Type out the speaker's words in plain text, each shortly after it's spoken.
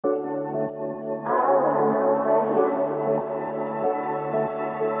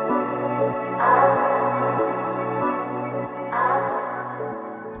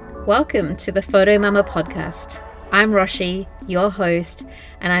Welcome to the Photo Mama podcast. I'm Roshi, your host,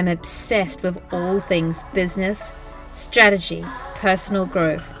 and I'm obsessed with all things business, strategy, personal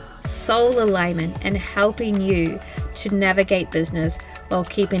growth, soul alignment, and helping you to navigate business while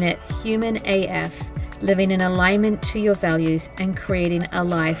keeping it human AF, living in alignment to your values and creating a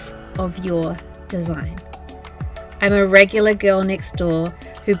life of your design. I'm a regular girl next door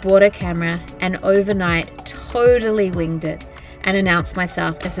who bought a camera and overnight totally winged it and announced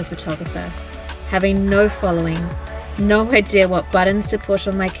myself as a photographer, having no following, no idea what buttons to push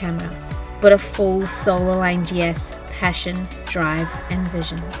on my camera, but a full soul-aligned yes, passion, drive, and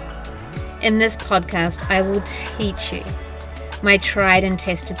vision. In this podcast, I will teach you my tried and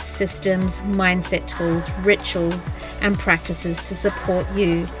tested systems, mindset tools, rituals, and practices to support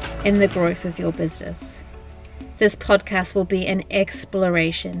you in the growth of your business. This podcast will be an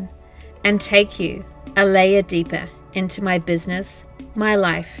exploration and take you a layer deeper into my business, my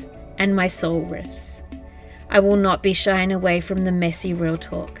life, and my soul riffs. I will not be shying away from the messy real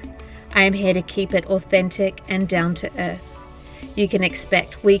talk. I am here to keep it authentic and down to earth. You can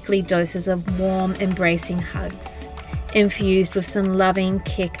expect weekly doses of warm, embracing hugs, infused with some loving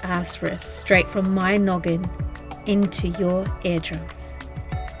kick-ass riffs straight from my noggin into your eardrums.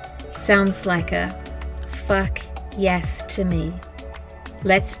 Sounds like a fuck yes to me.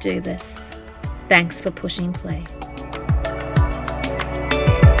 Let's do this. Thanks for pushing play.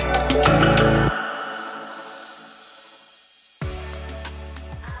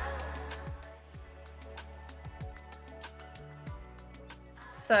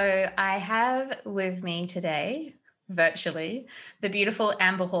 So I have with me today, virtually, the beautiful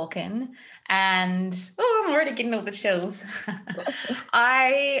Amber Hawken. And, I'm already getting all the chills.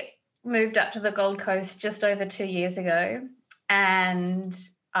 I moved up to the Gold Coast just over 2 years ago, and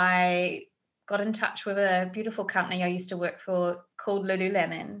I got in touch with a beautiful company I used to work for called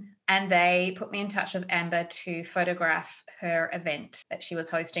Lululemon, and they put me in touch with Amber to photograph her event that she was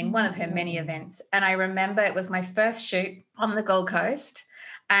hosting, one of her many events. And I remember it was my first shoot on the Gold Coast.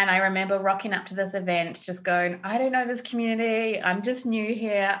 And I remember rocking up to this event, just going, I don't know this community. I'm just new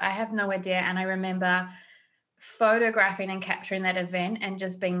here. I have no idea. And I remember photographing and capturing that event and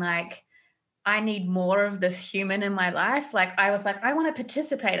just being like, I need more of this human in my life. Like, I was like, I want to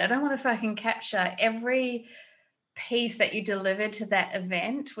participate. I don't want to fucking capture. Every piece that you delivered to that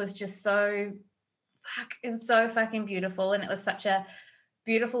event was just it was so fucking beautiful. And it was such a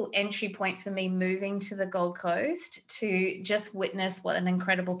beautiful entry point for me moving to the Gold Coast to just witness what an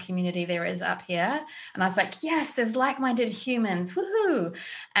incredible community there is up here. And I was like, yes, there's like-minded humans. Woohoo.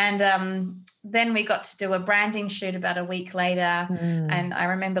 And then we got to do a branding shoot about a week later. And I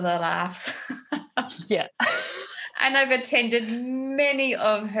remember the laughs. Yeah. And I've attended many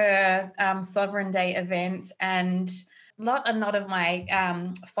of her Sovereign Day events, and a lot of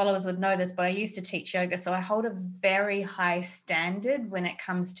my followers would know this, but I used to teach yoga, so I hold a very high standard when it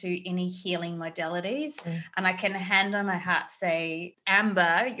comes to any healing modalities. And I can hand on my heart say,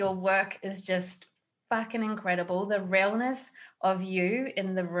 Amber, your work is just fucking incredible. The realness of you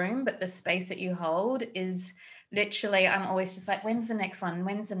in the room, but the space that you hold is literally, I'm always just like, when's the next one?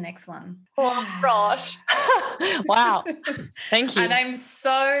 When's the next one? Oh, gosh. Wow. Thank you. And I'm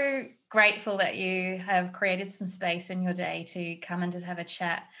so grateful that you have created some space in your day to come and just have a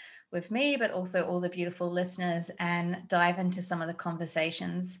chat with me, but also all the beautiful listeners, and dive into some of the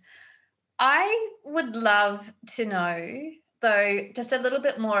conversations. I would love to know, though, just a little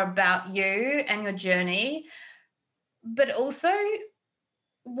bit more about you and your journey, but also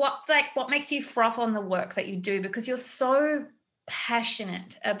what makes you froth on the work that you do, because you're so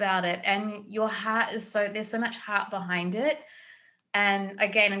passionate about it and your heart is there's so much heart behind it. And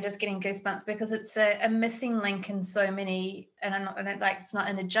again, I'm just getting goosebumps because it's a missing link in so many, and it's not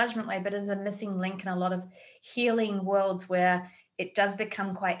in a judgment way, but it's a missing link in a lot of healing worlds where it does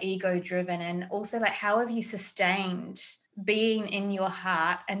become quite ego driven. And also, like, how have you sustained being in your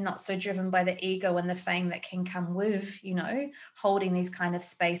heart and not so driven by the ego and the fame that can come with, holding these kind of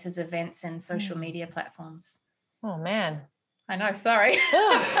spaces, events, and social media platforms? Oh, man. I know, sorry.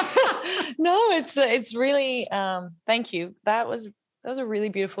 No, it's really, thank you. That was a really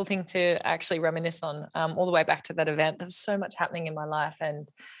beautiful thing to actually reminisce on, all the way back to that event. There's so much happening in my life, and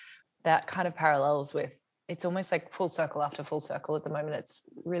that kind of parallels with, it's almost like full circle after full circle at the moment. It's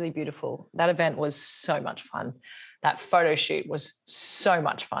really beautiful. That event was so much fun. That photo shoot was so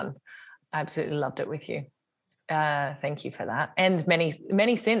much fun. I absolutely loved it with you. Thank you for that. And many,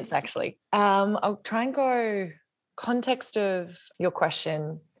 many since, actually. I'll try and go context of your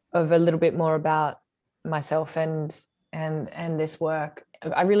question of a little bit more about myself and this work.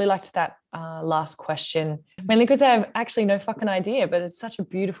 I really liked that last question, mainly because I have actually no fucking idea, but it's such a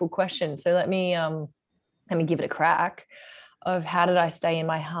beautiful question. So let me give it a crack. Of how did I stay in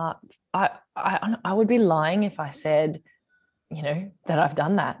my heart? I would be lying if I said, that I've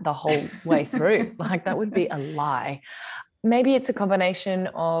done that the whole way through. Like, that would be a lie. Maybe it's a combination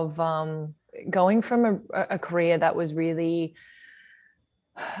of going from a career that was really,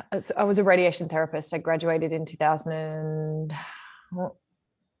 I was a radiation therapist. I graduated in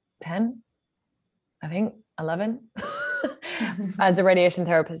 2010, I think, 11, as a radiation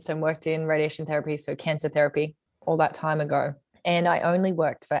therapist, and worked in radiation therapy, so cancer therapy, all that time ago. And I only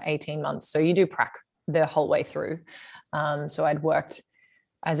worked for 18 months. So you do prac the whole way through. So I'd worked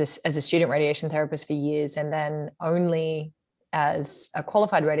as a student radiation therapist for years, and then only as a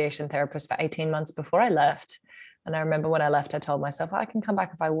qualified radiation therapist for 18 months before I left. And I remember when I left, I told myself, I can come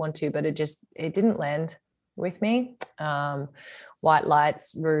back if I want to, but it didn't land with me. White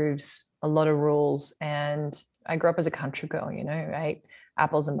lights, roofs, a lot of rules. And I grew up as a country girl, I ate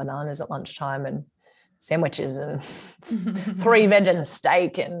apples and bananas at lunchtime and sandwiches and 3 veg and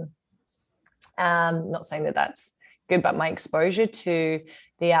steak. And not saying that that's good, but my exposure to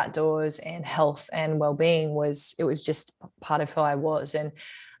the outdoors and health and well-being was just part of who I was. And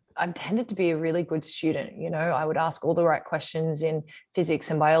I tended to be a really good student. I would ask all the right questions in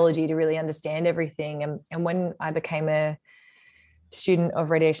physics and biology to really understand everything. And when I became a student of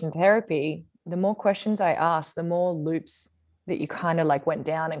radiation therapy, the more questions I asked, the more loops that you kind of like went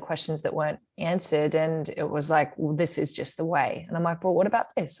down, and questions that weren't answered. And it was like, well, this is just the way. And I'm like, well, what about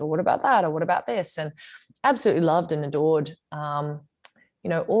this? Or what about that? Or what about this? And absolutely loved and adored, all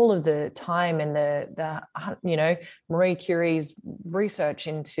of the time and the Marie Curie's research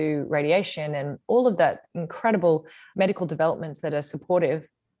into radiation and all of that incredible medical developments that are supportive.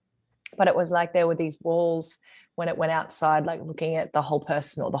 But it was like there were these walls when it went outside, like looking at the whole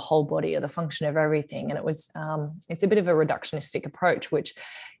person or the whole body or the function of everything. And it was, it's a bit of a reductionistic approach, which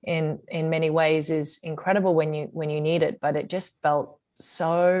in many ways is incredible when you need it, but it just felt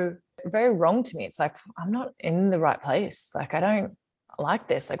so very wrong to me. It's like, I'm not in the right place. Like, I don't like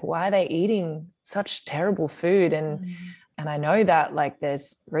this. Like, why are they eating such terrible food? And I know that like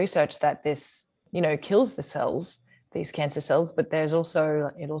there's research that this, kills the cells, these cancer cells, but it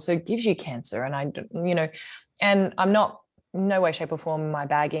also gives you cancer. And and I'm not, no way, shape or form am I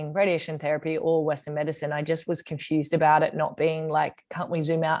bagging radiation therapy or Western medicine. I just was confused about it not being like, can't we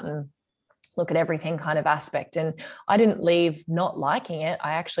zoom out and look at everything kind of aspect. And I didn't leave not liking it.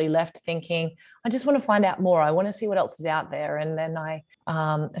 I actually left thinking, I just want to find out more. I want to see what else is out there. And then I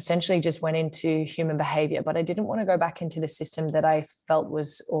essentially just went into human behavior, but I didn't want to go back into the system that I felt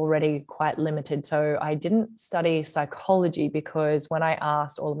was already quite limited. So I didn't study psychology, because when I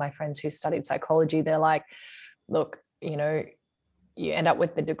asked all of my friends who studied psychology, they're like, look, you end up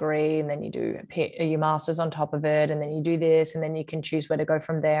with the degree, and then you do your master's on top of it, and then you do this, and then you can choose where to go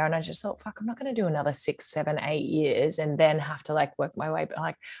from there. And I just thought, fuck, I'm not going to do another 6, 7, 8 years and then have to like work my way. But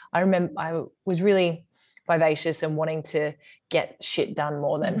like, I remember I was really vivacious and wanting to get shit done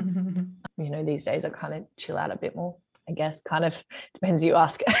more than, these days I kind of chill out a bit more, I guess. Kind of depends who you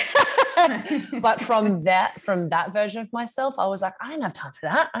ask. But from that version of myself, I was like, I didn't have time for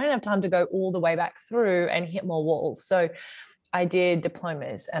that. I didn't have time to go all the way back through and hit more walls. So I did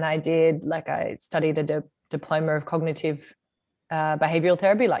diplomas, and I studied a diploma of cognitive behavioral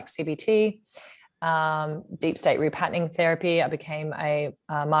therapy, like CBT, deep state repatterning therapy. I became a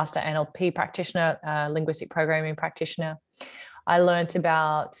master NLP practitioner, linguistic programming practitioner. I learned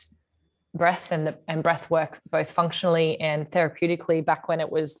about breath and breath work, both functionally and therapeutically, back when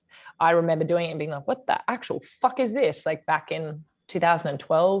I remember doing it and being like, what the actual fuck is this? Like back in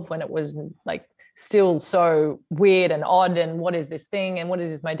 2012, when it was like still so weird and odd, and what is this thing and what is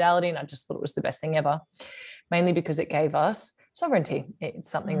this modality? And I just thought it was the best thing ever, mainly because it gave us sovereignty.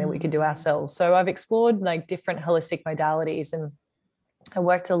 It's something that we could do ourselves. So I've explored like different holistic modalities, and I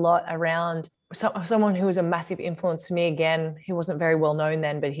worked a lot around someone who was a massive influence to me. Again, he wasn't very well known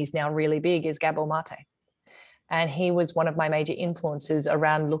then, but he's now really big, is Gabor Mate. And he was one of my major influences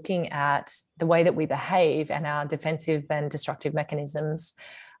around looking at the way that we behave and our defensive and destructive mechanisms,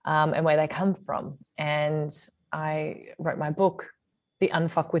 and where they come from. And I wrote my book, The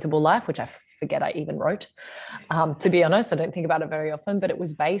Unfuckwithable Life, which I forget I even wrote. To be honest, I don't think about it very often, but it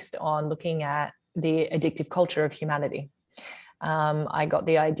was based on looking at the addictive culture of humanity. I got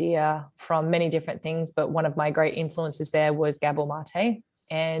the idea from many different things, but one of my great influences there was Gabor Mate.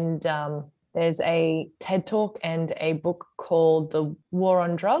 And there's a TED Talk and a book called The War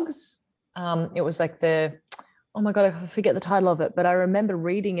on Drugs. It was like oh my God, I forget the title of it, but I remember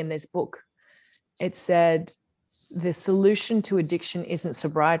reading in this book, it said, the solution to addiction isn't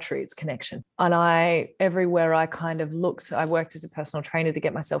sobriety, it's connection. And everywhere I kind of looked, I worked as a personal trainer to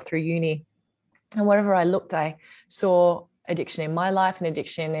get myself through uni. And wherever I looked, I saw addiction in my life and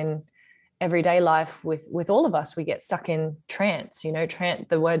addiction in everyday life with all of us. We get stuck in trance,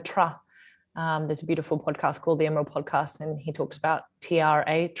 the word tra. There's a beautiful podcast called the Emerald Podcast, and he talks about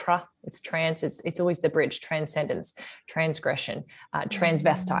TRA, tra. It's trance. It's always the bridge: transcendence, transgression,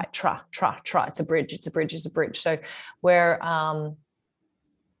 transvestite, tra. It's a bridge. So we're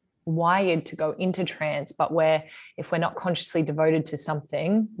wired to go into trance, but if we're not consciously devoted to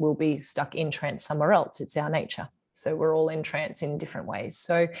something, we'll be stuck in trance somewhere else. It's our nature. So we're all in trance in different ways.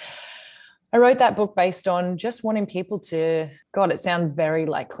 So I wrote that book based on just wanting people to, God, it sounds very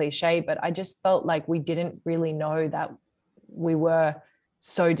like cliche, but I just felt like we didn't really know that we were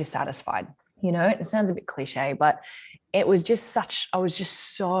so dissatisfied. It sounds a bit cliche, but it was just I was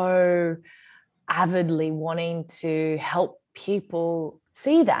just so avidly wanting to help people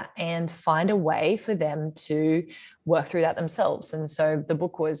see that and find a way for them to work through that themselves. And so the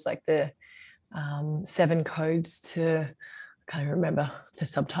book was like the 7 codes to, I can't even remember the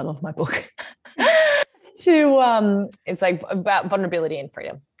subtitle of my book, it's like about vulnerability and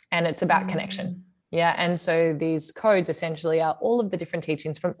freedom, and it's about connection. Yeah. And so these codes essentially are all of the different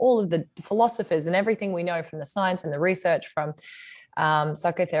teachings from all of the philosophers and everything we know from the science and the research, from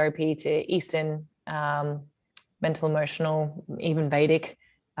psychotherapy to Eastern mental, emotional, even Vedic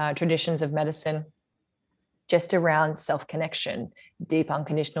traditions of medicine, just around self-connection, deep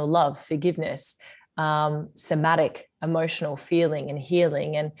unconditional love, forgiveness, somatic, emotional feeling and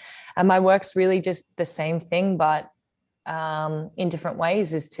healing. And my work's really just the same thing, but in different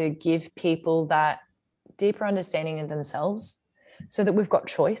ways, is to give people that deeper understanding of themselves so that we've got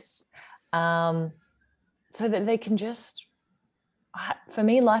choice, so that they can just, for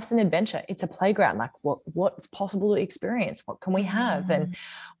me, life's an adventure. It's a playground. Like what's possible to experience? What can we have? And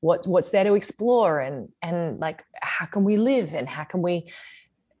what's there to explore? And like, how can we live? And how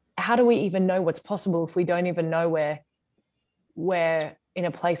do we even know what's possible if we don't even know we're in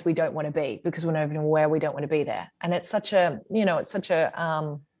a place we don't want to be, because we're not even aware we don't want to be there. And it's such a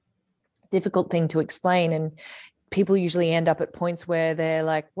difficult thing to explain. And people usually end up at points where they're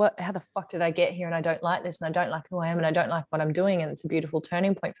like, how the fuck did I get here? And I don't like this, and I don't like who I am, and I don't like what I'm doing. And it's a beautiful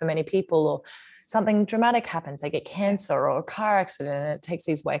turning point for many people, or something dramatic happens. They get cancer or a car accident, and it takes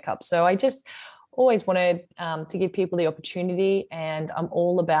these wake ups. So I just always wanted to give people the opportunity, and I'm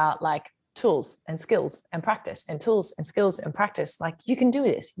all about like tools and skills and practice, and tools and skills and practice. Like, you can do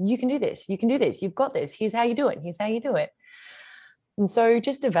this, you can do this, you can do this, you've got this, here's how you do it, here's how you do it. And so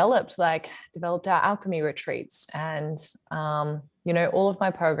just developed our alchemy retreats, and all of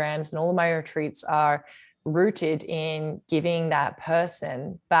my programs and all of my retreats are rooted in giving that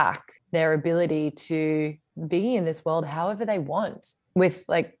person back their ability to be in this world however they want, with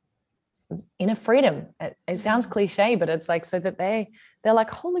like inner freedom. It sounds cliche, but it's like, so that they're like,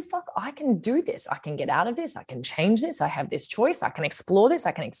 holy fuck, I can do this, I can get out of this, I can change this, I have this choice, I can explore this,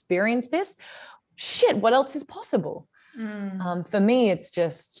 I can experience this. Shit, what else is possible? For me, it's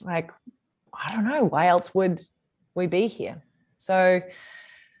just like, I don't know, why else would we be here? So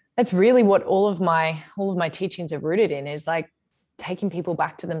that's really what all of my teachings are rooted in, is like taking people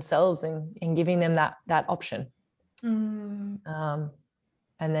back to themselves and giving them that option.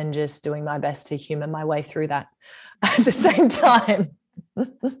 And then just doing my best to human my way through that at the same time.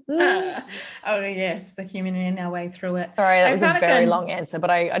 Oh yes, the humaning our way through it. Sorry, that was a very long answer, but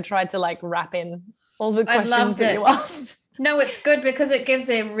I tried to like wrap in all the questions that you asked. No, it's good, because it gives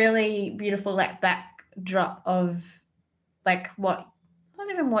a really beautiful like backdrop of like not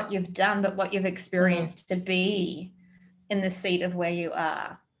even what you've done, but what you've experienced to be in the seat of where you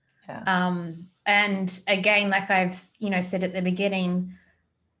are. Yeah. And again, like I've said at the beginning,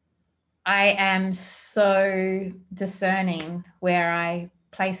 I am so discerning where I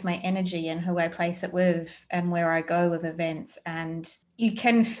place my energy and who I place it with, and where I go with events. And you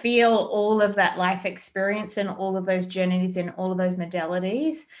can feel all of that life experience and all of those journeys and all of those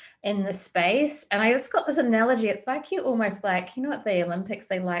modalities in the space. And I just got this analogy. It's like, you almost like, what the Olympics,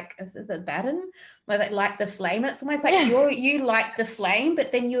 they like, is it the baton where they light the flame? It's almost like you light the flame,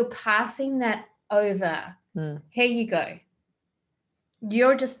 but then you're passing that over. Here you go.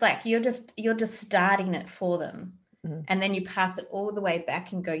 You're just starting it for them. And then you pass it all the way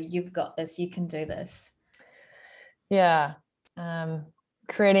back and go, you've got this, you can do this. Yeah.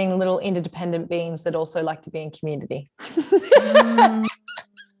 Creating little interdependent beings that also like to be in community.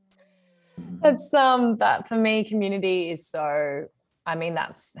 It's that for me, community is so,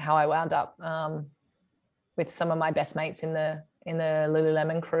 that's how I wound up with some of my best mates in the in the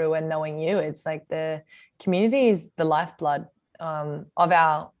Lululemon crew and knowing you, it's like the community is the lifeblood of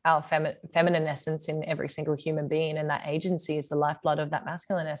our feminine essence in every single human being, and that agency is the lifeblood of that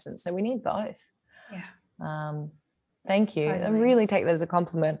masculine essence. So we need both. Thank you. Totally. I really take that as a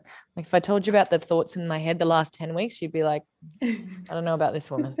compliment. Like if I told you about the thoughts in my head the last 10 weeks, you'd be like, I don't know about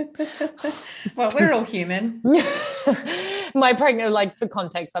this woman. Well, we're all human. My pregnant, like for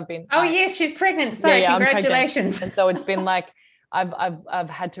context, I've been. Oh yes, she's pregnant. Sorry, congratulations. And so it's been like I've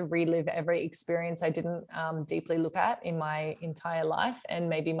had to relive every experience I didn't deeply look at in my entire life, and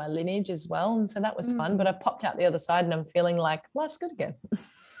maybe my lineage as well. And so that was fun. But I popped out the other side, and I'm feeling like life's good again.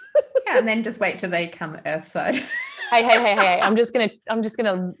 Yeah, and then just wait till they come earthside. Hey. I'm just gonna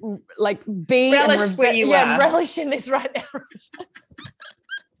like be relish where you are. Relish in this right now.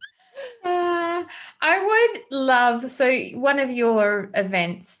 I would love, so one of your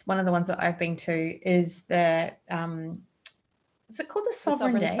events, one of the ones that I've been to is the is it called the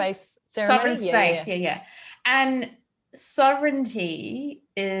Sovereign Day? Space ceremony? Sovereign Space, yeah. And sovereignty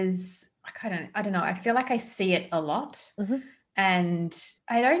is, I don't know, I feel like I see it a lot. And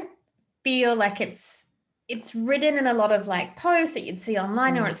I don't feel like it's written in a lot of like posts that you'd see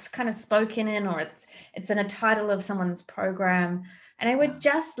online, or it's kind of spoken in, or it's in a title of someone's program. And I would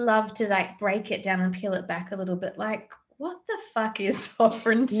just love to like break it down and peel it back a little bit. Like, what the fuck is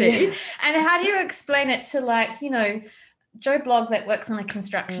sovereignty? And how do you explain it to, like, you know, Joe Blogg that works on a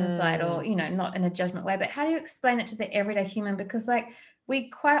construction site, or, you know, not in a judgment way, but how do you explain it to the everyday human? Because like we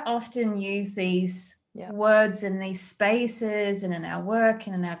quite often use these words in these spaces and in our work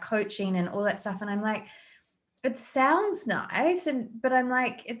and in our coaching and all that stuff. And I'm like, it sounds nice, but I'm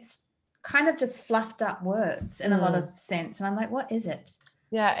like, it's kind of just fluffed up words in a lot of sense. And I'm like, what is it?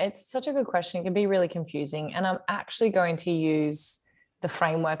 Yeah, it's such a good question. It can be really confusing. And I'm actually going to use the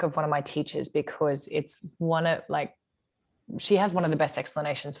framework of one of my teachers, because it's one of like, she has one of the best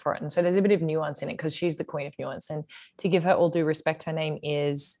explanations for it. And so there's a bit of nuance in it, because she's the queen of nuance. And to give her all due respect, her name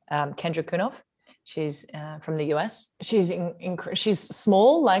is Kendra Kunoff. She's from the US. She's she's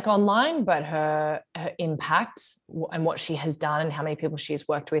small, like online, but her impact and what she has done and how many people she's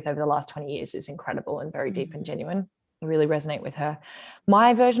worked with over the last 20 years is incredible and very deep and genuine. I really resonate with her.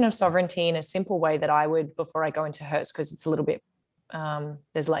 My version of sovereignty, in a simple way that I would, before I go into hers, because it's a little bit,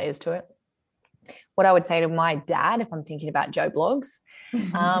 there's layers to it. What I would say to my dad, if I'm thinking about Joe Blogs,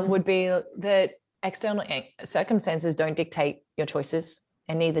 would be that external circumstances don't dictate your choices,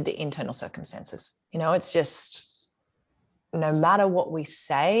 and neither do internal circumstances. You know, it's just no matter what we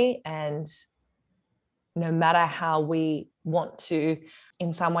say, and no matter how we want to,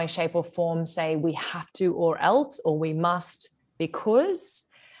 in some way, shape or form, say we have to or else, or we must, because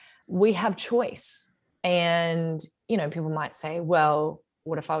we have choice. And, you know, people might say, well,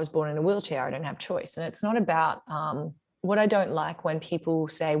 what if I was born in a wheelchair? I don't have choice. And it's not about what I don't like when people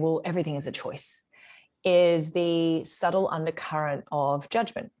say, well, everything is a choice, is the subtle undercurrent of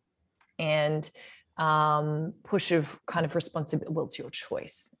judgment and push of kind of responsibility. Well, it's your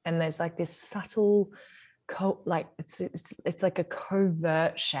choice. And there's like this subtle, it's like a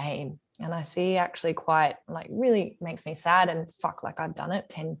covert shame. And I see actually quite, like, really makes me sad, and fuck, like I've done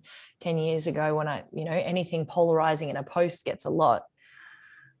it 10 years ago when I, you know, anything polarizing in a post gets a lot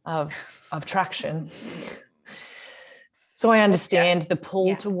of traction. So I understand the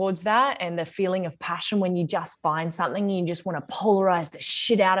pull towards that, and the feeling of passion when you just find something and you just want to polarize the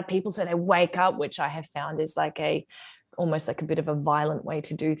shit out of people so they wake up, which I have found is like almost like a bit of a violent way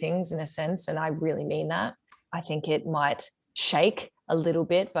to do things in a sense. And I really mean that. I think it might shake a little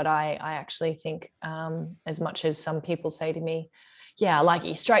bit, but I actually think as much as some people say to me, yeah, like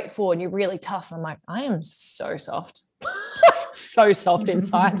you're straightforward, you're really tough. And I'm like, I am so soft. So soft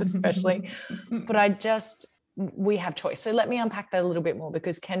inside, especially. But we have choice. So let me unpack that a little bit more,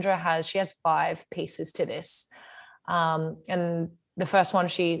 because Kendra has 5 pieces to this. And the first one,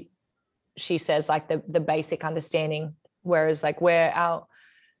 she says like the basic understanding, whereas like where our,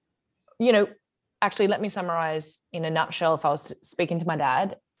 you know, actually, let me summarize in a nutshell. If I was speaking to my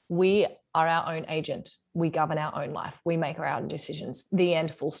dad, we are our own agent. We govern our own life. We make our own decisions. The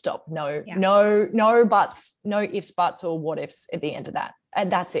end, full stop. No buts, no ifs, buts, or what ifs at the end of that.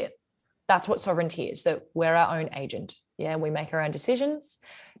 And that's it. That's what sovereignty is, that we're our own agent. Yeah, we make our own decisions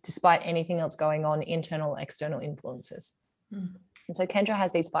despite anything else going on, internal, external influences. And so Kendra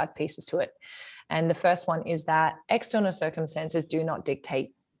has these 5 pieces to it. And the first one is that external circumstances do not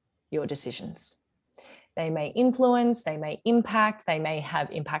dictate your decisions. They may influence, they may impact, they may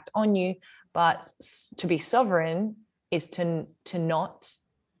have impact on you, but to be sovereign is to not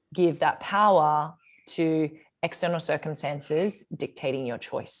give that power to external circumstances dictating your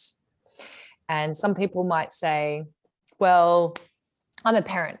choice. And some people might say, well, I'm a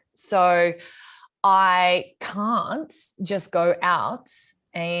parent, so I can't just go out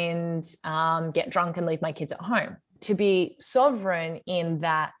and get drunk and leave my kids at home. To be sovereign in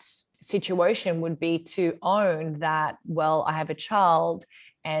that situation would be to own that, well, I have a child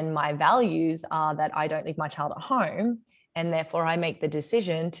and my values are that I don't leave my child at home, and therefore I make the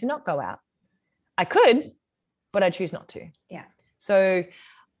decision to not go out. I could, but I choose not to. Yeah. So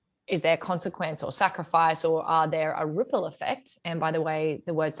is there consequence or sacrifice, or are there a ripple effect? And by the way,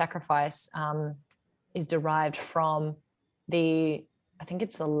 the word sacrifice is derived from I think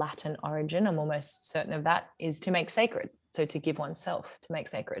it's the Latin origin, I'm almost certain of that, is to make sacred. So to give oneself, to make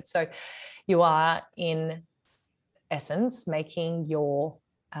sacred. So you are in essence making your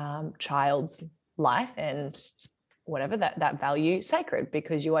child's life and whatever that value sacred,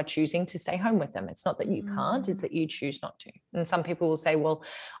 because you are choosing to stay home with them. It's not that you can't, it's that you choose not to. And some people will say, well,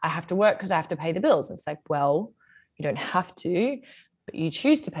 I have to work because I have to pay the bills. It's like, well, you don't have to, but you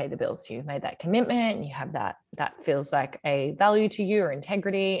choose to pay the bills. You've made that commitment. You have that feels like a value to you or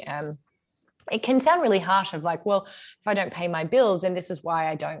integrity. And it can sound really harsh of like, well, if I don't pay my bills, and this is why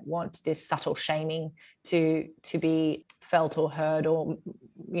I don't want this subtle shaming to be felt or heard or,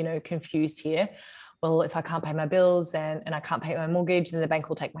 confused here. Well, if I can't pay my bills and I can't pay my mortgage, then the bank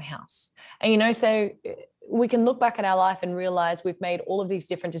will take my house. And, so we can look back at our life and realize we've made all of these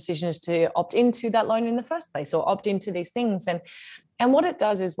different decisions to opt into that loan in the first place, or opt into these things. And what it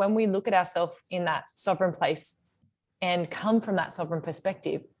does is when we look at ourselves in that sovereign place and come from that sovereign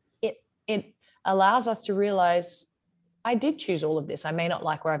perspective, it allows us to realize I did choose all of this. I may not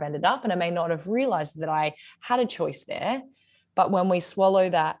like where I've ended up, and I may not have realized that I had a choice there. But when we swallow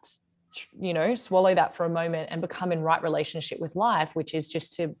that for a moment and become in right relationship with life, which is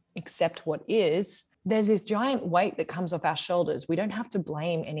just to accept what is, there's this giant weight that comes off our shoulders. We don't have to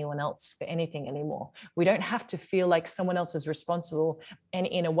blame anyone else for anything anymore. We don't have to feel like someone else is responsible. And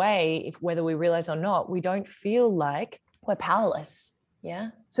in a way, whether we realize or not, we don't feel like we're powerless.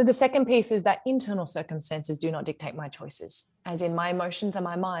 Yeah. So the second piece is that internal circumstances do not dictate my choices, as in my emotions and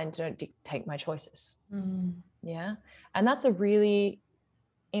my mind don't dictate my choices. Yeah. And that's a really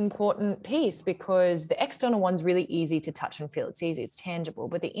important piece, because the external one's really easy to touch and feel. It's easy, it's tangible.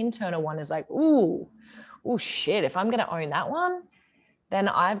 But the internal one is like, ooh, shit, if I'm going to own that one, then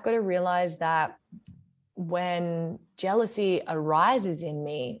I've got to realize that when jealousy arises in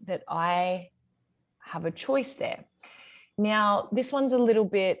me, that I have a choice there. Now, this one's a little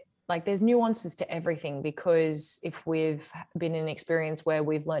bit like there's nuances to everything, because if we've been in an experience where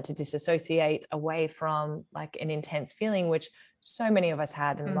we've learned to disassociate away from like an intense feeling, which so many of us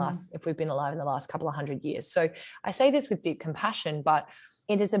had in the last, if we've been alive in the last couple of 100 years. So I say this with deep compassion, but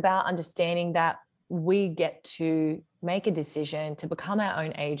it is about understanding that we get to make a decision to become our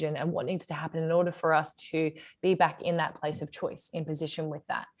own agent and what needs to happen in order for us to be back in that place of choice, in position with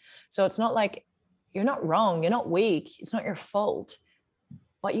that. So it's not like you're not wrong, you're not weak, it's not your fault,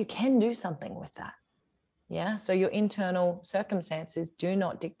 but you can do something with that. Yeah. So your internal circumstances do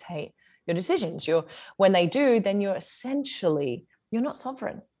not dictate your decisions. When they do, then you're not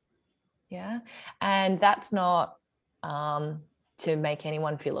sovereign. Yeah. And that's not to make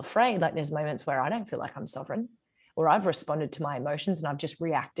anyone feel afraid. Like there's moments where I don't feel like I'm sovereign, or I've responded to my emotions and I've just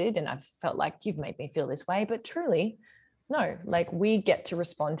reacted and I've felt like you've made me feel this way. But truly, no, like we get to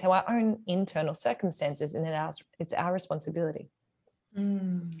respond to our own internal circumstances, and it's our responsibility.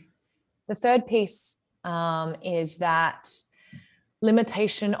 The third piece is that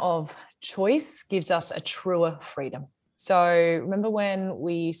limitation of choice gives us a truer freedom. So remember when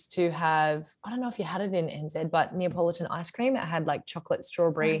we used to have, I don't know if you had it in NZ, but Neapolitan ice cream, it had like chocolate,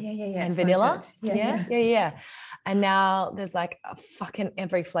 strawberry and vanilla. So yeah. And now there's like a fucking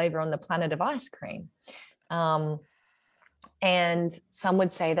every flavor on the planet of ice cream. And some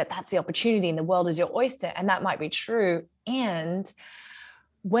would say that that's the opportunity and the world is your oyster. And that might be true. And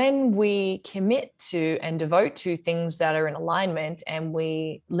when we commit to and devote to things that are in alignment and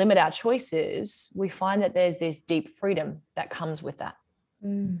we limit our choices, we find that there's this deep freedom that comes with that.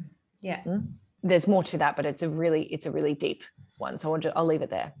 There's more to that, but it's a really deep one. So I'll leave it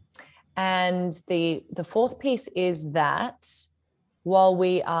there. And the fourth piece is that while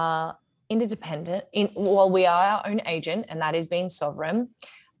we are interdependent, while we are our own agent, and that is being sovereign,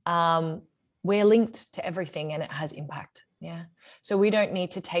 we're linked to everything and it has impact. Yeah. So we don't need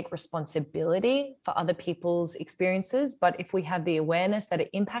to take responsibility for other people's experiences, but if we have the awareness that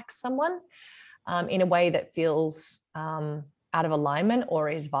it impacts someone in a way that feels out of alignment or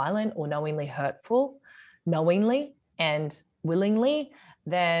is violent or knowingly hurtful, knowingly and willingly,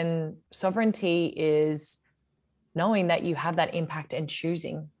 then sovereignty is knowing that you have that impact and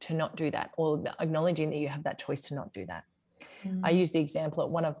choosing to not do that, or acknowledging that you have that choice to not do that. I used the example at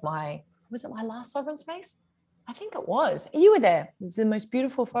one of was it my last Sovereign Space? I think it was. You were there. There's the most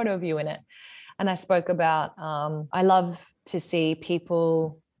beautiful photo of you in it. And I spoke about, I love to see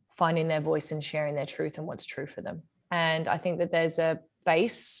people finding their voice and sharing their truth and what's true for them. And I think that there's a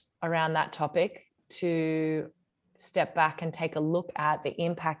space around that topic to step back and take a look at the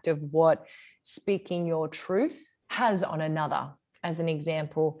impact of what speaking your truth has on another. As an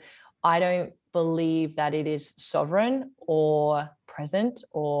example, I don't believe that it is sovereign or present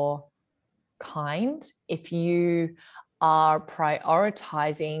or kind if you are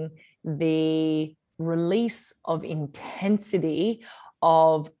prioritizing the release of intensity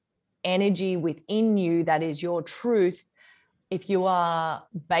of energy within you that is your truth. If you are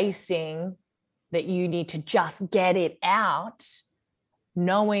basing that you need to just get it out,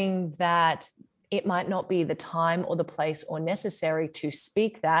 knowing that it might not be the time or the place or necessary to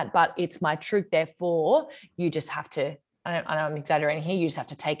speak that, but it's my truth. Therefore, you just have to, I know I'm exaggerating here, you just have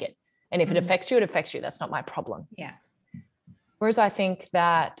to take it. And if it affects you, it affects you. That's not my problem. Yeah. Whereas I think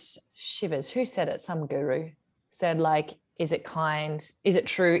that Shivers, who said it? Some guru said, like, is it kind? Is it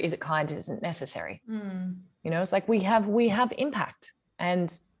true? Is it kind? Is it necessary? It's like we have impact.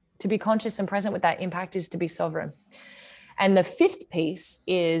 And to be conscious and present with that impact is to be sovereign. And the fifth piece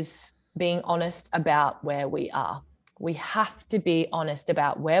is being honest about where we are. We have to be honest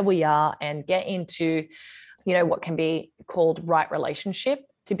about where we are and get into, what can be called right relationship.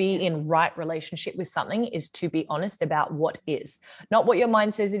 To be in right relationship with something is to be honest about what is, not what your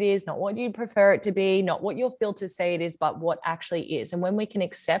mind says it is, not what you'd prefer it to be, not what your filters say it is, but what actually is. And when we can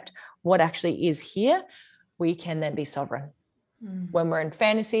accept what actually is here, we can then be sovereign. When we're in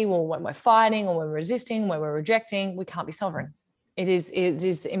fantasy, or when we're fighting, or when we're resisting, when we're rejecting, we can't be sovereign. It is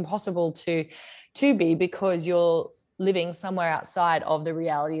impossible to be, because you're living somewhere outside of the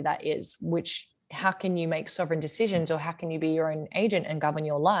reality that is, which how can you make sovereign decisions, or how can you be your own agent and govern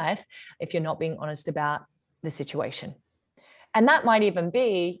your life if you're not being honest about the situation? And that might even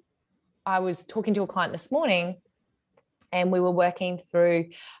be, I was talking to a client this morning and we were working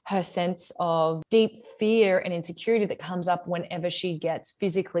through her sense of deep fear and insecurity that comes up whenever she gets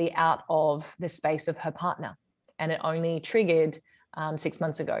physically out of the space of her partner. And it only triggered 6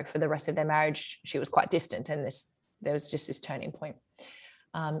 months ago. For the rest of their marriage, she was quite distant, and there was just this turning point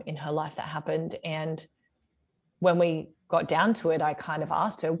in her life that happened. And when we got down to it, I kind of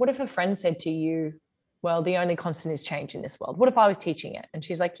asked her, what if a friend said to you, well, the only constant is change in this world? What if I was teaching it? And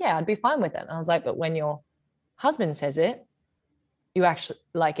she's like, yeah, I'd be fine with it. And I was like, but when your husband says it, you actually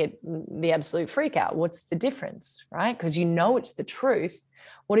like it, the absolute freak out. What's the difference, right? Because it's the truth.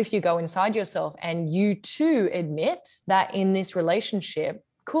 What if you go inside yourself and you too admit that in this relationship,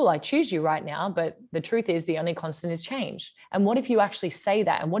 cool, I choose you right now, but the truth is the only constant is change. And what if you actually say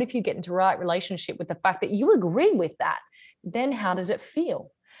that? And what if you get into a right relationship with the fact that you agree with that? Then how does it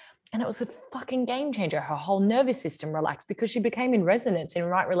feel? And it was a fucking game changer. Her whole nervous system relaxed because she became in resonance, in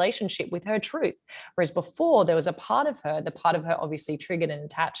right relationship with her truth. Whereas before, there was the part of her obviously triggered and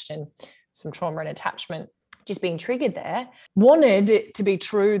attached, and some trauma and attachment just being triggered there, wanted it to be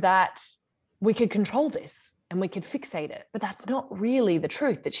true that we could control this and we could fixate it. But that's not really the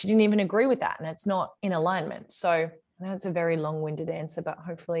truth, that she didn't even agree with that, and it's not in alignment. So I know it's a very long-winded answer, but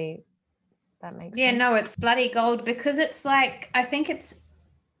hopefully that makes sense. Yeah, no, it's bloody gold, because it's like, I think it's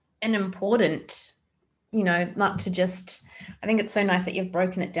an important, not to just, I think it's so nice that you've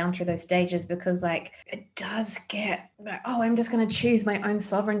broken it down through those stages, because like it does get like, oh, I'm just going to choose my own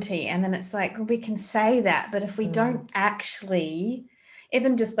sovereignty. And then it's like, we can say that, but if we don't actually,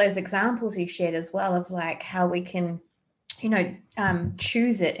 even just those examples you shared as well of like how we can,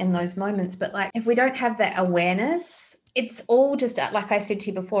 choose it in those moments. But like, if we don't have that awareness, it's all just, like I said to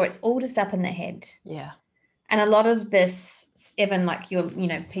you before, it's all just up in the head. Yeah. And a lot of this, even like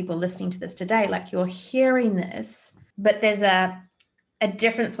people listening to this today, like you're hearing this, but there's a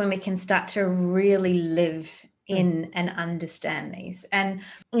difference when we can start to really live in and understand these. And,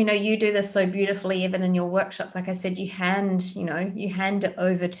 you do this so beautifully, even in your workshops. Like I said, you hand it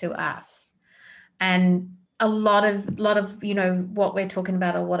over to us. And a lot of, what we're talking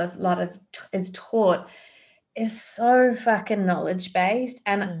about, a lot of is taught is so fucking knowledge based,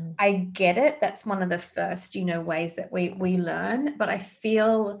 and I get it. That's one of the first ways that we learn, but I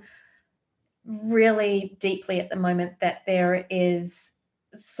feel really deeply at the moment that there is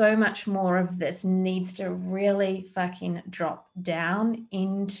so much more of this needs to really fucking drop down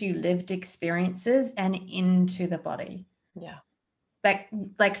into lived experiences and into the body. Yeah,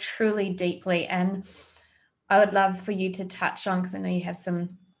 like truly deeply. And I would love for you to touch on, because I know you have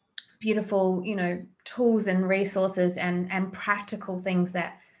some beautiful, tools and resources and practical things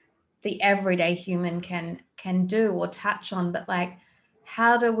that the everyday human can do or touch on, but like,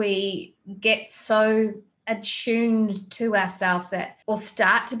 how do we get so attuned to ourselves that, or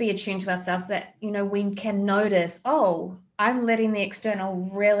start to be attuned to ourselves that, you know, we can notice, oh, I'm letting the external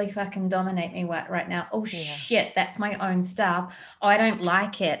really fucking dominate me right now. Oh shit, that's my own stuff. Oh, I don't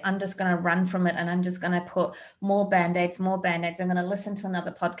like it. I'm just going to run from it, and I'm just going to put more band-aids. I'm going to listen to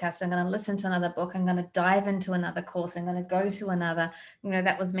another podcast. I'm going to listen to another book. I'm going to dive into another course. I'm going to go to another, you know,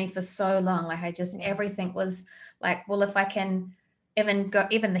 that was me for so long. Like, I just, everything was like, well, if I can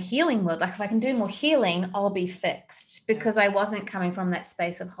even the healing world, like if I can do more healing, I'll be fixed, because I wasn't coming from that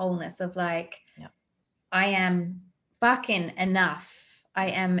space of wholeness of like, I am fucking enough. I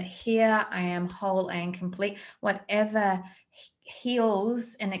am here. I am whole. I am complete. Whatever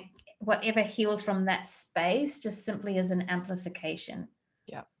heals, and whatever heals from that space just simply is an amplification.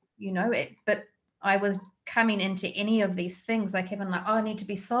 Yeah. You know it. But I was coming into any of these things like even like, oh, I need to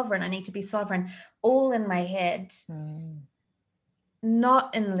be sovereign. I need to be sovereign. All in my head.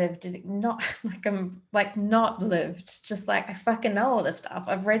 Not in lived, not like I'm like not lived, just like I fucking know all this stuff.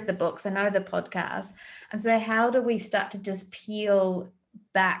 I've read the books, I know the podcasts. And so how do we start to just peel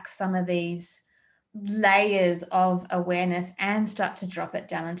back some of these layers of awareness and start to drop it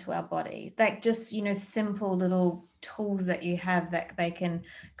down into our body? Like, just, you know, simple little tools that you have that they can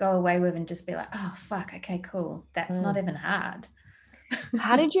go away with and just be like, oh fuck, okay, cool. That's not even hard.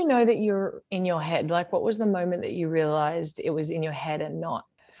 How did you know that you're in your head? Like, what was the moment that you realized it was in your head and not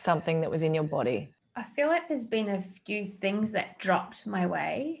something that was in your body? I feel like there's been a few things that dropped my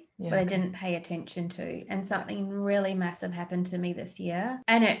way, but I didn't pay attention to. And something really massive happened to me this year,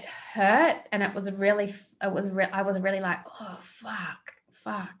 and it hurt. And it was really, I was really like, oh, fuck,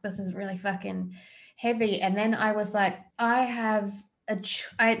 this is really fucking heavy. And then I was like,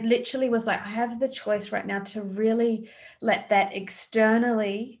 I literally was like, I have the choice right now to really let that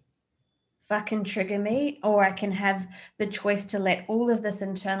externally fucking trigger me, or I can have the choice to let all of this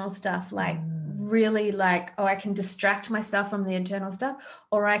internal stuff like really like, oh, I can distract myself from the internal stuff,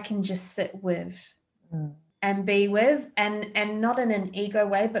 or I can just sit with and be with, and not in an ego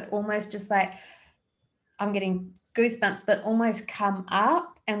way, but almost just like, I'm getting goosebumps, but almost come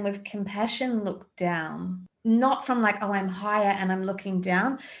up and with compassion look down. Not from like, oh, I'm higher and I'm looking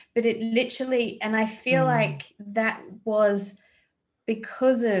down, but it literally, and I feel like that was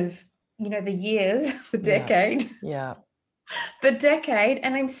because of, you know, the years, the decade. The decade,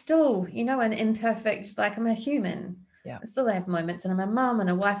 and I'm still, you know, an imperfect, like I'm a human. I still have moments, and I'm a mom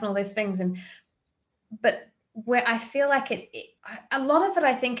and a wife and all those things. But where I feel like a lot of it,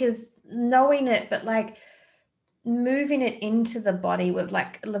 I think, is knowing it, but like moving it into the body with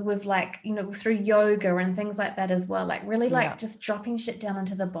like, you know, through yoga and things like that as well, like really like just dropping shit down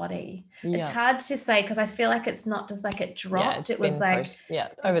into the body. It's hard to say because I feel like it's not just like it dropped, it was like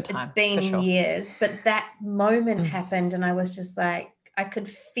over time, it's been years, but that moment happened, and I was just like, I could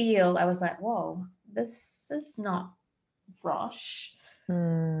feel, I was like, whoa, this is not Rosh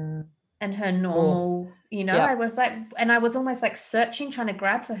and her normal, you know. I was like, and I was almost like searching, trying to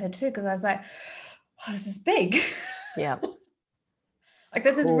grab for her too, because I was like, oh, this is big. Like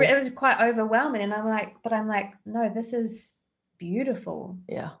this is, it was quite overwhelming. And I'm like, no, this is beautiful.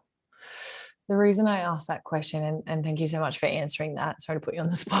 The reason I asked that question, and thank you so much for answering that. Sorry to put you on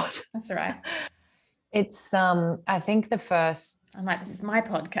the spot. That's all right. It's I think the first, I'm like, this is my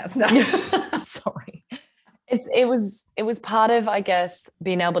podcast now. Sorry. It was part of, I guess,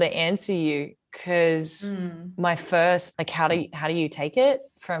 being able to answer you, because my first, like, how do you take it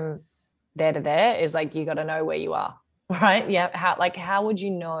from there to there is like, you got to know where you are, right? How would you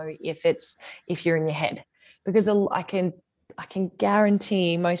know if you're in your head? Because I can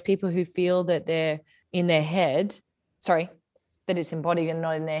guarantee most people who feel that they're in their head, that it's embodied and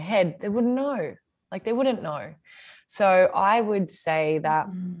not in their head, they wouldn't know. Like, they wouldn't know. So I would say that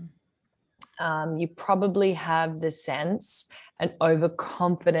you probably have the sense and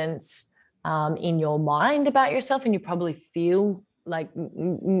overconfidence in your mind about yourself, and you probably feel like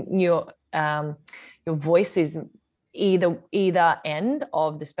your voice is either end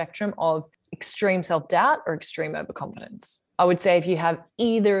of the spectrum of extreme self-doubt or extreme overconfidence. I would say if you have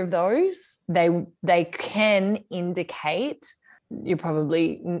either of those, they can indicate you're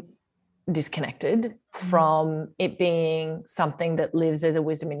probably disconnected from it being something that lives as a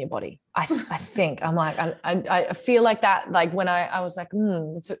wisdom in your body. I think I'm like, I feel like that, like when I was like,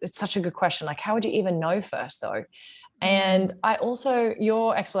 it's such a good question. Like, how would you even know first though? And I also,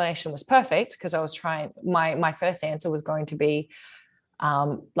 your explanation was perfect, because I was trying, my first answer was going to be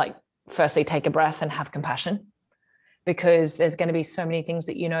like, firstly, take a breath and have compassion, because there's going to be so many things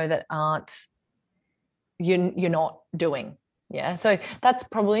that you know that you're not doing. Yeah. So that's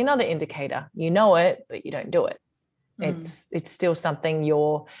probably another indicator. You know it, but you don't do it. It's still something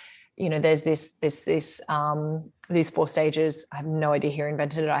there's these 4 stages. I have no idea who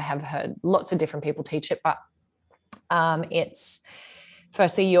invented it. I have heard lots of different people teach it, but it's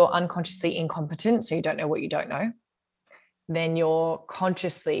firstly, you're unconsciously incompetent. So you don't know what you don't know. Then you're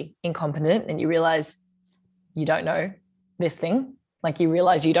consciously incompetent and you realize you don't know this thing. Like you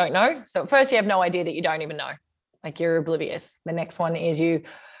realize you don't know. So at first you have no idea that you don't even know. Like you're oblivious. The next one is you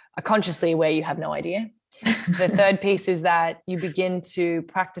are consciously aware you have no idea. The third piece is that you begin to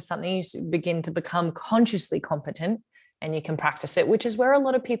practice something. You begin to become consciously competent and you can practice it, which is where a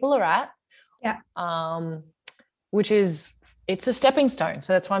lot of people are at. Yeah. It's a stepping stone.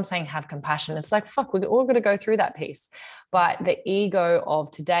 So that's why I'm saying have compassion. It's like, fuck, we're all going to go through that piece. But the ego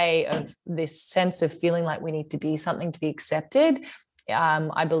of today, of this sense of feeling like we need to be something to be accepted,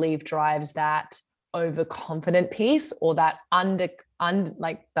 I believe drives that overconfident piece, or that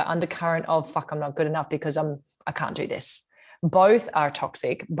like the undercurrent of fuck, I'm not good enough because I can't do this. Both are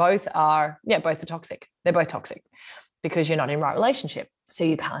toxic. Both are toxic. They're both toxic because you're not in right relationship. So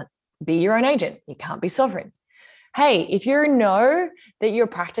you can't be your own agent. You can't be sovereign. Hey, if you know that you're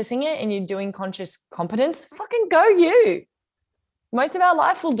practicing it and you're doing conscious competence, fucking go you. Most of our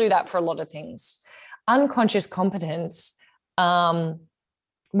life will do that for a lot of things. Unconscious competence will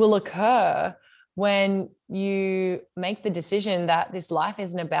occur when you make the decision that this life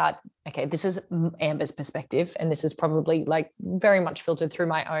isn't about, okay, this is Amber's perspective, and this is probably like very much filtered through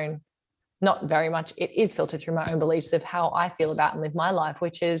my own, not very much, it is filtered through my own beliefs of how I feel about and live my life,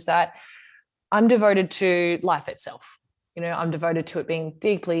 which is that I'm devoted to life itself. I'm devoted to it being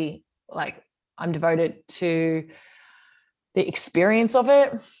deeply, like I'm devoted to the experience of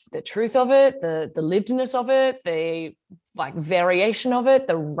it, the truth of it, the livedness of it, the like variation of it,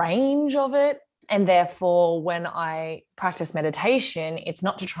 the range of it. And therefore, when I practice meditation, it's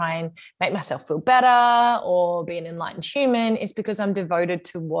not to try and make myself feel better or be an enlightened human. It's because I'm devoted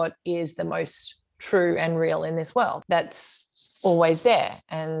to what is the most true and real in this world. That's always there.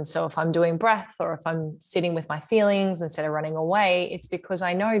 And so if I'm doing breath, or if I'm sitting with my feelings instead of running away, it's because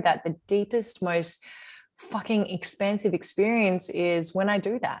I know that the deepest, most fucking expansive experience is when I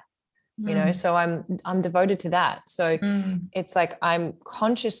do that. So I'm devoted to that. So it's like I'm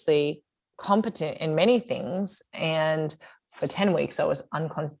consciously competent in many things, and for 10 weeks I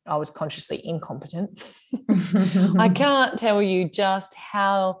was consciously incompetent. I can't tell you just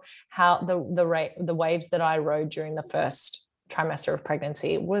how the waves that I rode during the first trimester of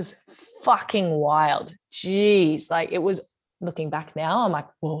pregnancy was fucking wild. Jeez, like it was, looking back now, I'm like,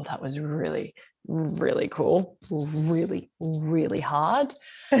 whoa, that was really, really cool, really, really hard.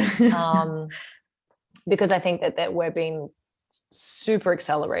 Because I think that we're being super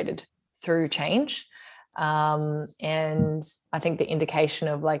accelerated through change. And I think the indication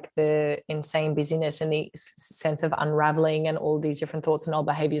of like the insane busyness and the sense of unraveling and all these different thoughts and old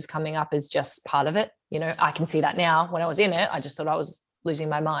behaviors coming up is just part of it. I can see that now. When I was in it, I just thought I was losing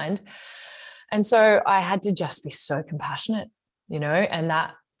my mind. And so I had to just be so compassionate, and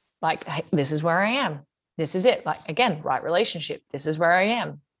that like, hey, this is where I am. This is it. Like, again, right relationship. This is where I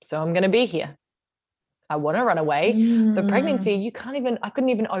am. So I'm going to be here. I want to run away. But pregnancy, I couldn't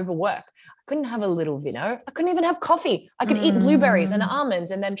even overwork. I couldn't have a little vino. I couldn't even have coffee. I could eat blueberries and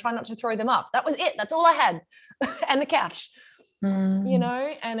almonds and then try not to throw them up. That was it. That's all I had. And the couch, and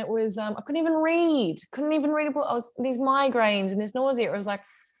it was, I couldn't even read a book. I was these migraines and this nausea. It was like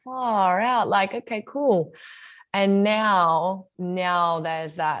far out, like, okay, cool. And now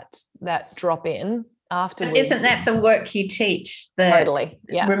there's that drop in afterwards. Isn't that the work you teach? Totally.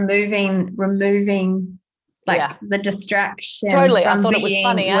 Yeah. Removing like the distraction. Totally. I thought it was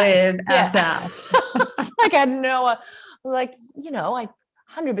funny with ourselves. Like I know, I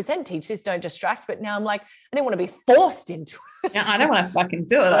 100% teach this, don't distract. But now I'm like, I didn't want to be forced into it. I don't want to fucking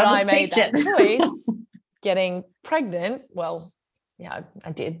do it. But I made that choice getting pregnant. Well, yeah,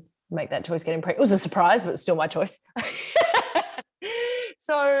 I did make that choice getting pregnant. It was a surprise, but it's still my choice.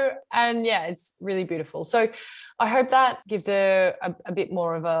 So, and yeah, it's really beautiful. So I hope that gives a bit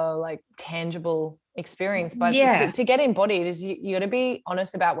more of a like tangible experience. But to get embodied is you got to be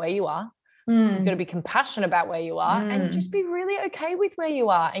honest about where you are. You've got to be compassionate about where you are and just be really okay with where you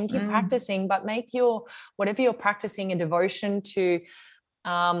are and keep practicing, but make whatever you're practicing a devotion to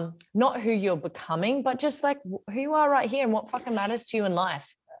not who you're becoming, but just like who you are right here and what fucking matters to you in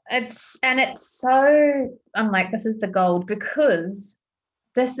life. It's so, I'm like, this is the gold, because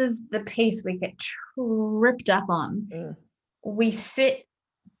this is the piece we get tripped up on. We sit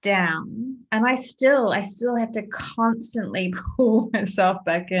down, and I still have to constantly pull myself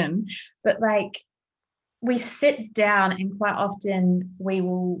back in, but like we sit down, and quite often we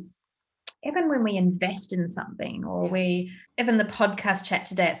will, even when we invest in something, or even the podcast chat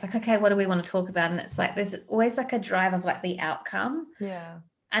today, it's like, okay, what do we want to talk about? And it's like, there's always like a drive of like the outcome. Yeah.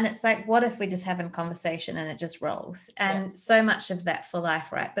 And it's like, what if we just have a conversation and it just rolls? And so much of that for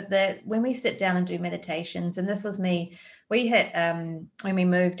life, right? But when we sit down and do meditations, and this was me, we hit, when we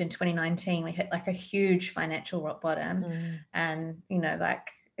moved in 2019, we hit like a huge financial rock bottom. And, you know, like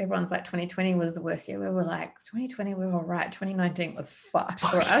everyone's like 2020 was the worst year. We were like, 2020, we were all right. 2019 was fucked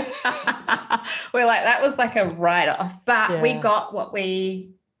for us. We're like, that was like a write-off. But we got what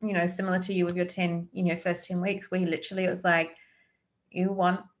we, you know, similar to you with your 10, you know, first 10 weeks, we literally, it was like, you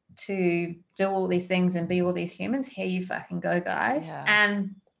want to do all these things and be all these humans, here you fucking go, guys.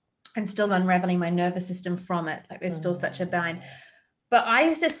 And still unraveling my nervous system from it. Like there's still such a bind. But I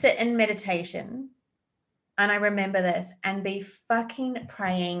used to sit in meditation, and I remember this, and be fucking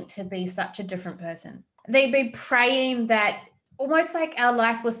praying to be such a different person. They'd be praying that almost like our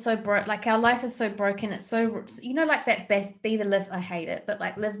life was so broke, like our life is so broken. It's so, you know, like that best, be the live, I hate it, but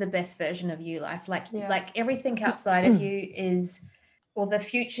like live the best version of you life. Like everything outside of you is, or the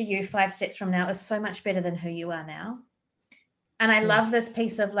future you 5 steps from now is so much better than who you are now. And I love this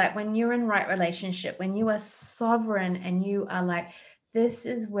piece of like, when you're in right relationship, when you are sovereign and you are like, this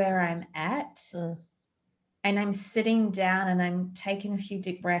is where I'm at. And I'm sitting down and I'm taking a few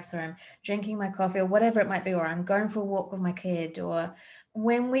deep breaths, or I'm drinking my coffee, or whatever it might be, or I'm going for a walk with my kid, or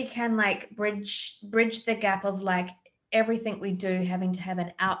when we can like bridge the gap of like everything we do having to have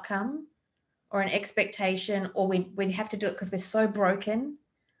an outcome or an expectation, or we'd have to do it because we're so broken.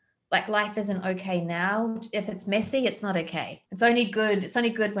 Like life isn't okay now. If it's messy, it's not okay. It's only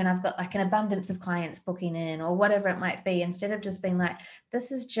good when I've got like an abundance of clients booking in, or whatever it might be, instead of just being like,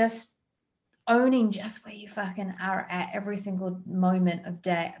 this is just owning just where you fucking are at every single moment of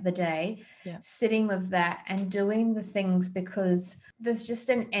the day, sitting with that and doing the things, because there's just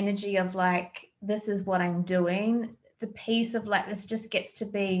an energy of like, this is what I'm doing. The piece of like, this just gets to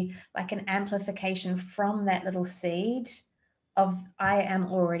be like an amplification from that little seed of, I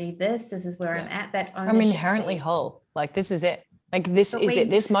am already this is where I'm at, that ownership. I'm inherently whole. Like, this is it. Like, this is it.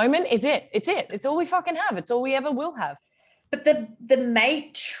 This moment is it. It's it. It's all we fucking have. It's all we ever will have. But the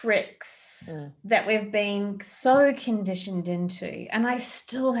matrix that we've been so conditioned into, and I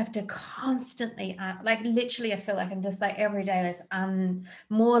still have to constantly, like literally, I feel like I'm just like every day there's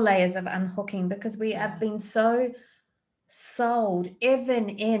more layers of unhooking, because we have been so sold, even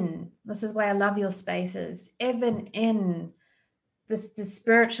in, this is why I love your spaces, even in the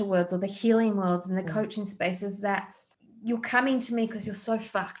spiritual worlds or the healing worlds and the coaching spaces, that you're coming to me because you're so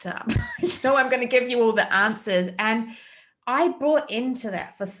fucked up. You know, I'm going to give you all the answers. And I bought into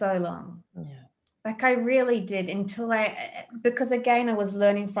that for so long. Like I really did, until because again, I was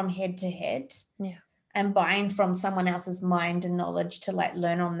learning from head to head and buying from someone else's mind and knowledge to like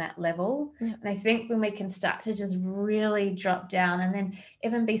learn on that level. And I think when we can start to just really drop down and then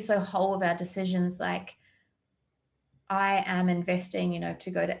even be so whole of our decisions, like I am investing, you know,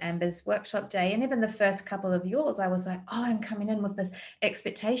 to go to Amber's workshop day. And even the first couple of yours, I was like, oh, I'm coming in with this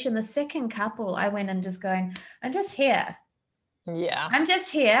expectation. The second couple, I went and just going, I'm just here. I'm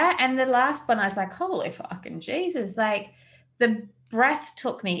just here. And the last one, I was like, holy fucking Jesus. Like the breath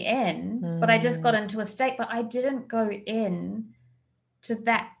took me in, but I just got into a state, but I didn't go in to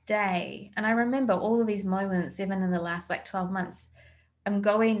that day. And I remember all of these moments, even in the last like 12 months, I'm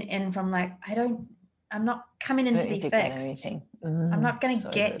going in from like, I'm not coming in to be fixed. I'm not going to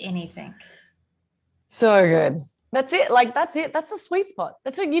get anything. So good. That's it. Like, that's it. That's the sweet spot.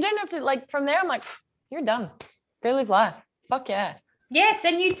 That's it. You don't have to, like, from there, I'm like, you're done. Go live life. Fuck yeah. Yes.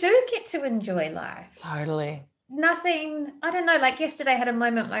 And you do get to enjoy life. Totally. Nothing, I don't know, like yesterday I had a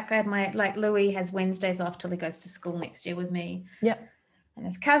moment, like I had like Louis has Wednesdays off till he goes to school next year with me. And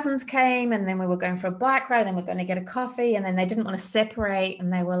his cousins came, and then we were going for a bike ride, and we're going to get a coffee, and then they didn't want to separate,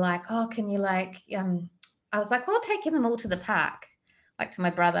 and they were like, oh, can you like, I was like, well, I'll take them all to the park, like to my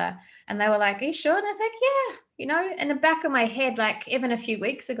brother. And they were like, are you sure? And I was like, yeah, you know, in the back of my head, like even a few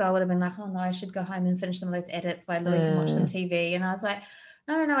weeks ago, I would have been like, oh no, I should go home and finish some of those edits while Louis can watch some TV. And I was like,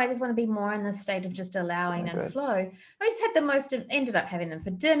 no, I just want to be more in this state of just allowing and flow. I just had ended up having them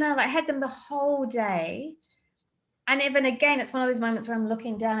for dinner, like had them the whole day. And even again, it's one of those moments where I'm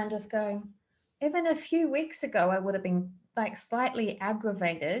looking down and just going, even a few weeks ago, I would have been like slightly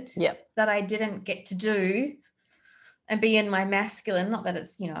aggravated that I didn't get to do and be in my masculine. Not that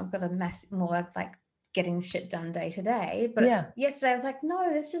it's, you know, I've got a more like getting shit done day to day. But yesterday I was like, no,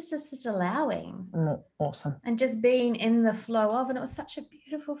 it's just allowing. Awesome. And just being in the flow of, and it was such a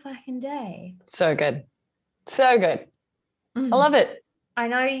beautiful fucking day. So good. So good. I love it. I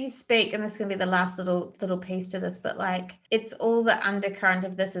know you speak, and this is going to be the last little piece to this, but like it's all the undercurrent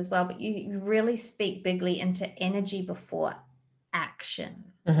of this as well. But you really speak bigly into energy before action.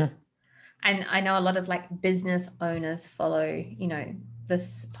 Mm-hmm. And I know a lot of like business owners follow,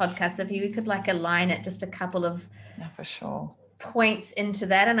 this podcast. If you could like align it just a couple of for sure points into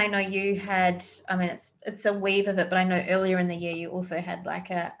that. And I know you had, I mean, it's a weave of it, but I know earlier in the year you also had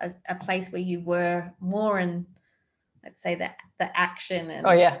like a place where you were more in, let's say, the action. And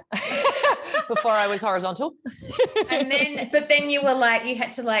oh yeah. Before I was horizontal. but then you were like, you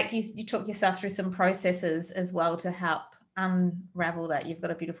had to like, you took yourself through some processes as well to help unravel that. You've got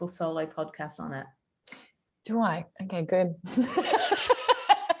a beautiful solo podcast on it. Do I? Okay, good.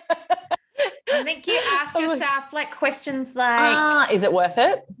 I think you asked yourself like questions like, is it worth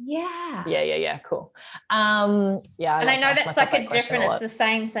it? Yeah. Cool. Yeah. And I know that's like a different, it's the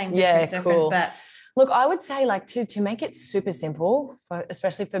same different, cool. But look, I would say like to make it super simple,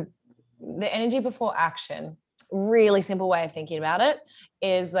 especially for the energy before action, really simple way of thinking about it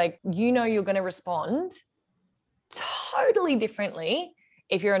is like, you're going to respond totally differently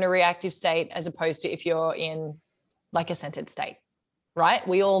if you're in a reactive state as opposed to if you're in like a centered state, right?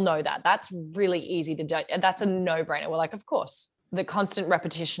 We all know that. That's really easy to do. That's a no-brainer. We're like, of course. The constant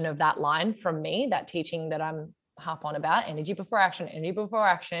repetition of that line from me, that teaching that I'm harp on about, energy before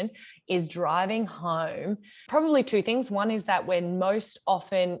action is driving home probably two things. One is that we're most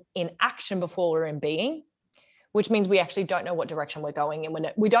often in action before we're in being, which means we actually don't know what direction we're going in.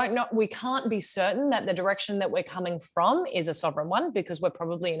 We can't be certain that the direction that we're coming from is a sovereign one because we're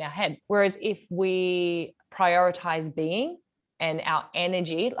probably in our head. Whereas if we prioritize being and our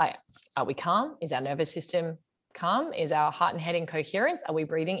energy, like, are we calm? Is our nervous system calm? Is our heart and head in coherence? Are we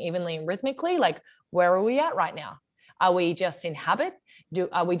breathing evenly and rhythmically? Like, where are we at right now? Are we just in habit?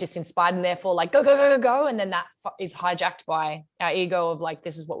 Are we just inspired and therefore like go, go, go, go, go? And then that is hijacked by our ego of like,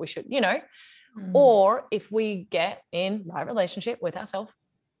 this is what we should, Or if we get in right relationship with ourselves,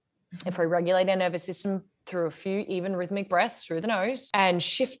 if we regulate our nervous system through a few even rhythmic breaths through the nose and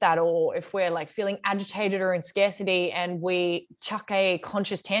shift that, or if we're like feeling agitated or in scarcity and we chuck a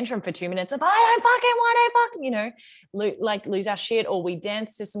conscious tantrum for 2 minutes of, I don't fucking want to lose our shit, or we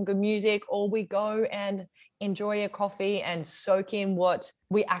dance to some good music, or we go and enjoy a coffee and soak in what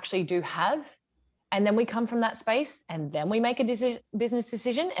we actually do have. And then we come from that space and then we make a business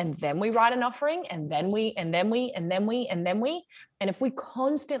decision and then we write an offering and then we. And if we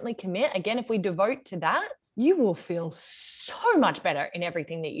constantly commit, again, if we devote to that, you will feel so much better in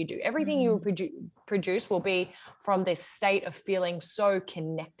everything that you do. Everything you will produce will be from this state of feeling so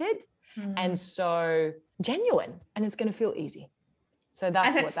connected and so genuine, and it's going to feel easy. So that's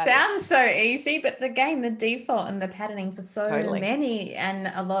what that is. And it sounds so easy, but the default and the patterning for so many, and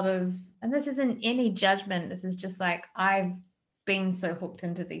a lot of, and this isn't any judgment. This is just like, I've been so hooked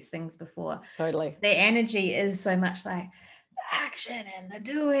into these things before. Totally. The energy is so much like the action and the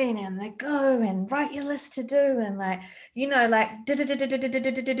doing and the go and write your list to do and like, like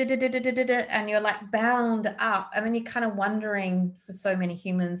and you're like bound up, and then you're kind of wondering for so many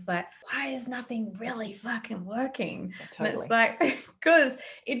humans, like, why is nothing really fucking working? Totally. And it's like, because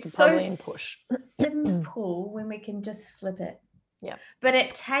it's so simple when we can just flip it. Yeah. But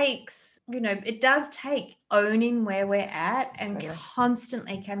it takes, it does take owning where we're at and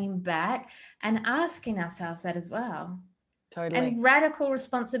constantly coming back and asking ourselves that as well. Totally. And radical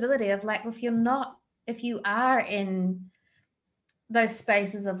responsibility of like, if you are in those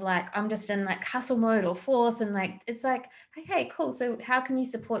spaces of like, I'm just in like hustle mode or force, and like, it's like, okay, cool. So how can you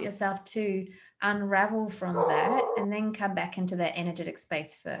support yourself to unravel from that and then come back into that energetic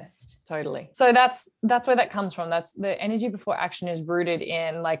space first? Totally. So that's where that comes from. That's the energy before action is rooted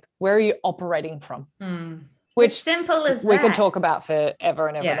in like, where are you operating from? Which as simple as we that. could talk about forever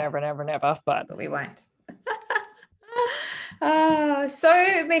and ever and ever and ever and ever, but we won't. Oh,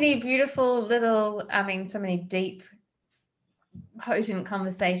 so many beautiful little, so many deep, potent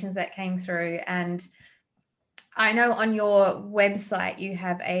conversations that came through. And I know on your website you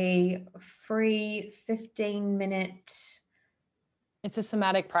have a free 15-minute. It's a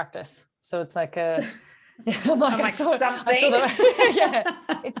somatic practice. So it's like a something. Yeah,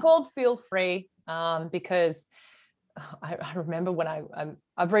 it's called Feel Free because I remember when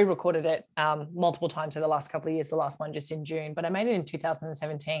I've re-recorded it multiple times in the last couple of years, the last one just in June, but I made it in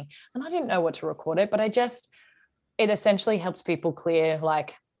 2017 and I didn't know what to record it, but it essentially helps people clear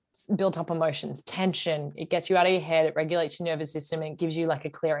like built up emotions, tension. It gets you out of your head. It regulates your nervous system and it gives you like a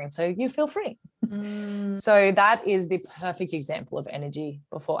clearing. So you feel free. So that is the perfect example of energy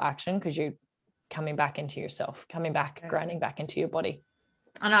before action, because you're coming back into yourself, grounding back into your body.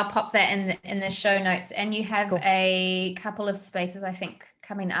 And I'll pop that in the show notes. And you have a couple of spaces, I think,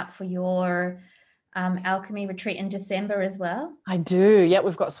 coming up for your alchemy retreat in December as well. I do. Yeah,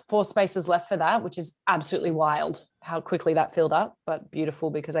 we've got 4 spaces left for that, which is absolutely wild how quickly that filled up, but beautiful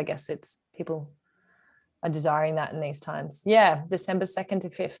because I guess it's people are desiring that in these times. Yeah, December 2nd to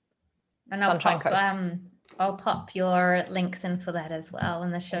 5th. And I'll pop your links in for that as well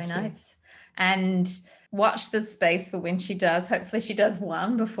in the show notes. And watch the space for when she does. Hopefully she does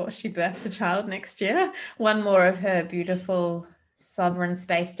one before she births a child next year. One more of her beautiful sovereign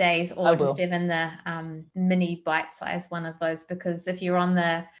space days, or just even the mini bite-sized one of those, because if you're on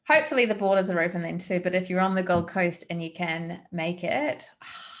hopefully the borders are open then too, but if you're on the Gold Coast and you can make it,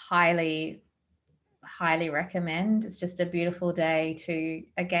 highly recommend. It's just a beautiful day to,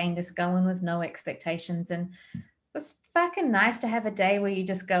 again, just go in with no expectations. And it's fucking nice to have a day where you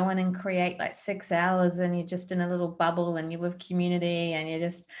just go in and create like 6 hours and you're just in a little bubble and you live community and you're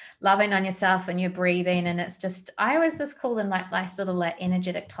just loving on yourself and you're breathing. And it's just, I always just call them like nice little like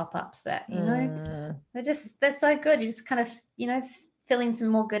energetic top-ups that, you know, they're so good. You just kind of, you know, filling some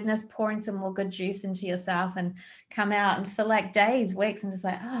more goodness, pouring some more good juice into yourself and come out and for like days, weeks, and just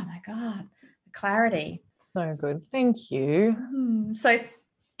like, oh my God, the clarity. So good. Thank you. So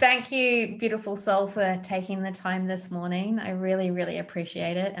thank you, beautiful soul, for taking the time this morning. I really, really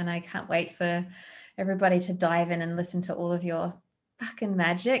appreciate it. And I can't wait for everybody to dive in and listen to all of your fucking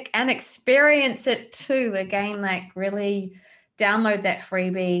magic and experience it too. Again, like really download that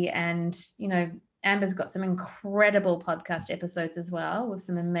freebie. And, you know, Amber's got some incredible podcast episodes as well with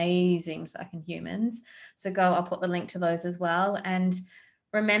some amazing fucking humans. So I'll put the link to those as well. And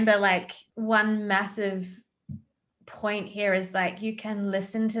remember, like, one massive point here is like, you can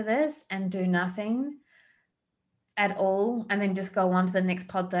listen to this and do nothing at all and then just go on to the next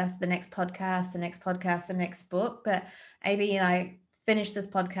podcast, the next book. But maybe, you know, finish this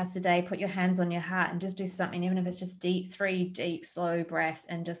podcast today, put your hands on your heart and just do something, even if it's just 3 deep slow breaths,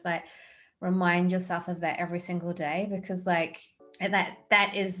 and just like remind yourself of that every single day, because like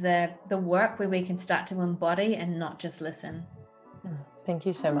that is the work where we can start to embody and not just listen. Thank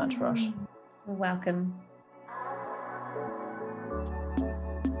you so much, Rosh. You're welcome.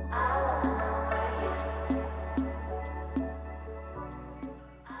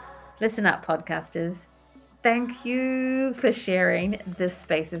 Listen up, podcasters. Thank you for sharing this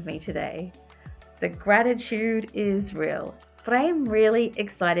space with me today. The gratitude is real, but I am really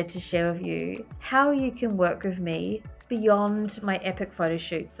excited to share with you how you can work with me beyond my epic photo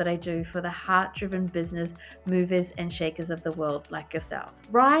shoots that I do for the heart-driven business movers and shakers of the world like yourself.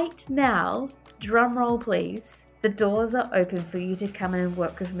 Right now, drum roll please, the doors are open for you to come in and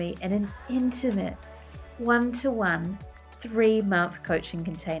work with me in an intimate, one-to-one, 3-month coaching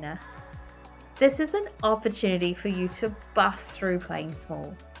container. This is an opportunity for you to bust through playing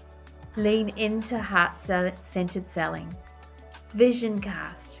small. Lean into heart-centered selling, vision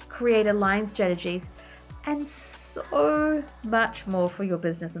cast, create aligned strategies, and so much more for your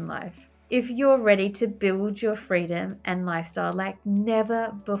business and life. If you're ready to build your freedom and lifestyle like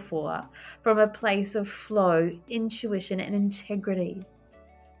never before, from a place of flow, intuition, and integrity,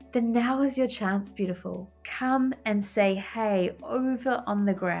 then now is your chance, beautiful. Come and say hey over on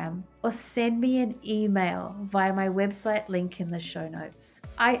the gram, or send me an email via my website link in the show notes.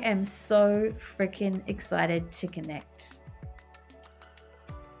 I am so freaking excited to connect.